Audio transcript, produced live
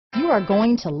are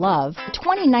going to love the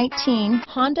 2019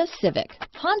 Honda Civic.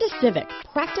 Honda Civic,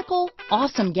 practical,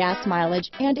 awesome gas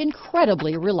mileage, and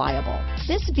incredibly reliable.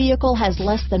 This vehicle has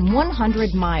less than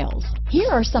 100 miles. Here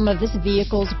are some of this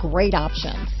vehicle's great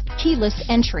options: keyless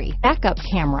entry, backup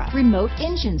camera, remote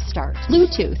engine start,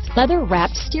 Bluetooth,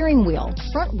 leather-wrapped steering wheel,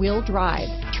 front-wheel drive,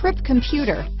 trip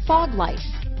computer, fog lights,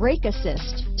 brake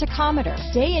assist, tachometer,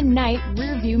 day and night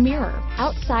rear view mirror,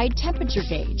 outside temperature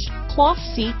gauge, cloth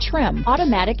seat trim,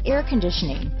 automatic air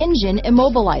conditioning, engine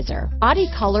immobilizer, body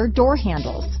color door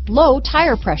handles, low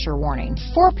tire pressure warning,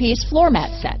 4-piece floor mat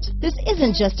set. This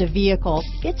isn't just a vehicle,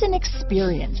 it's an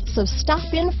experience. So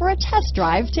stop in for a test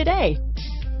drive today.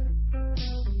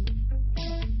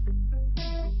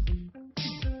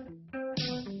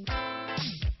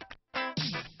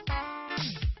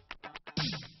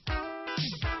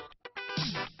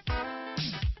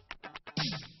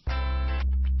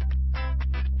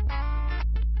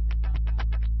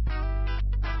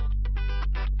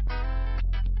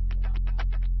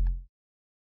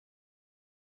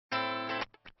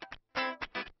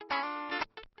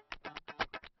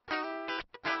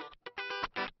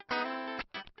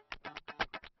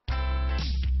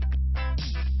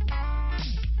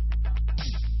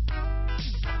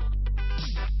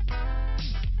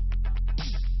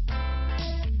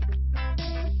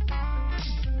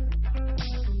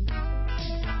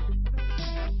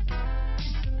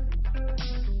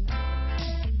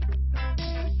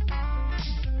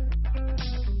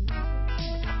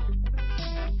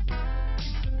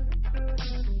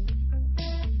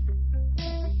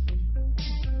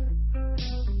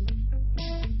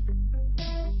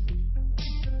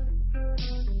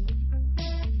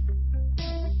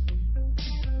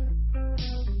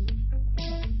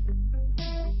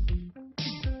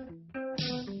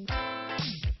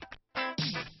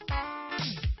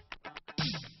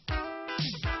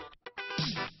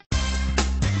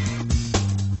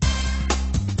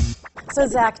 So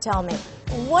Zach, tell me,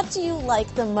 what do you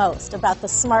like the most about the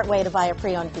smart way to buy a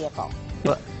pre-owned vehicle?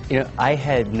 Well, I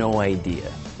had no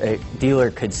idea a dealer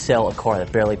could sell a car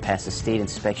that barely passed the state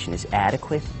inspection as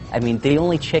adequate. I mean, they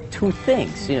only check 2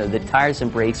 things. The tires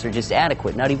and brakes are just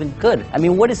adequate, not even good. I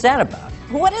mean, what is that about?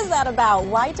 What is that about?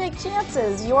 Why take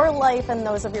chances? Your life and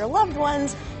those of your loved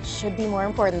ones should be more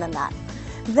important than that.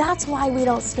 That's why we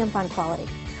don't skimp on quality.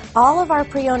 All of our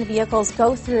pre-owned vehicles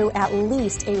go through at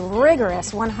least a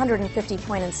rigorous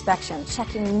 150-point inspection,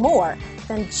 checking more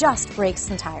than just brakes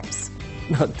and tires.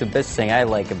 The best thing I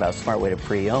like about Smart Way to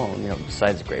Pre-Own,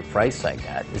 besides the great price I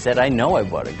got, is that I know I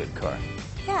bought a good car.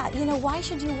 Yeah, why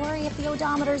should you worry if the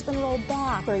odometer's been rolled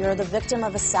back, or you're the victim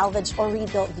of a salvaged or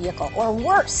rebuilt vehicle, or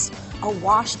worse, a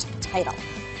washed title?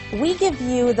 We give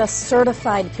you the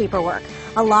certified paperwork,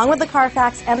 along with the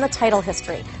Carfax and the title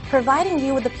history, providing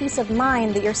you with the peace of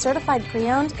mind that your certified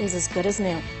pre-owned is as good as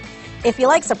new. If you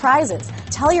like surprises,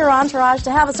 tell your entourage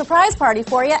to have a surprise party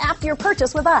for you after your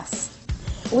purchase with us.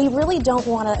 We really don't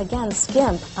want to, again,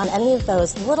 skimp on any of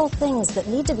those little things that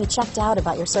need to be checked out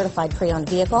about your certified pre-owned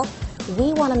vehicle.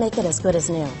 We want to make it as good as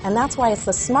new, and that's why it's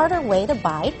the smarter way to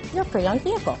buy your pre-owned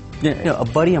vehicle. A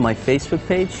buddy on my Facebook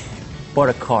page bought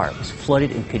a car. It was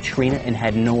flooded in Katrina and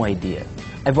had no idea.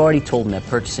 I've already told him that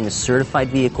purchasing a certified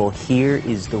vehicle here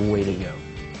is the way to go.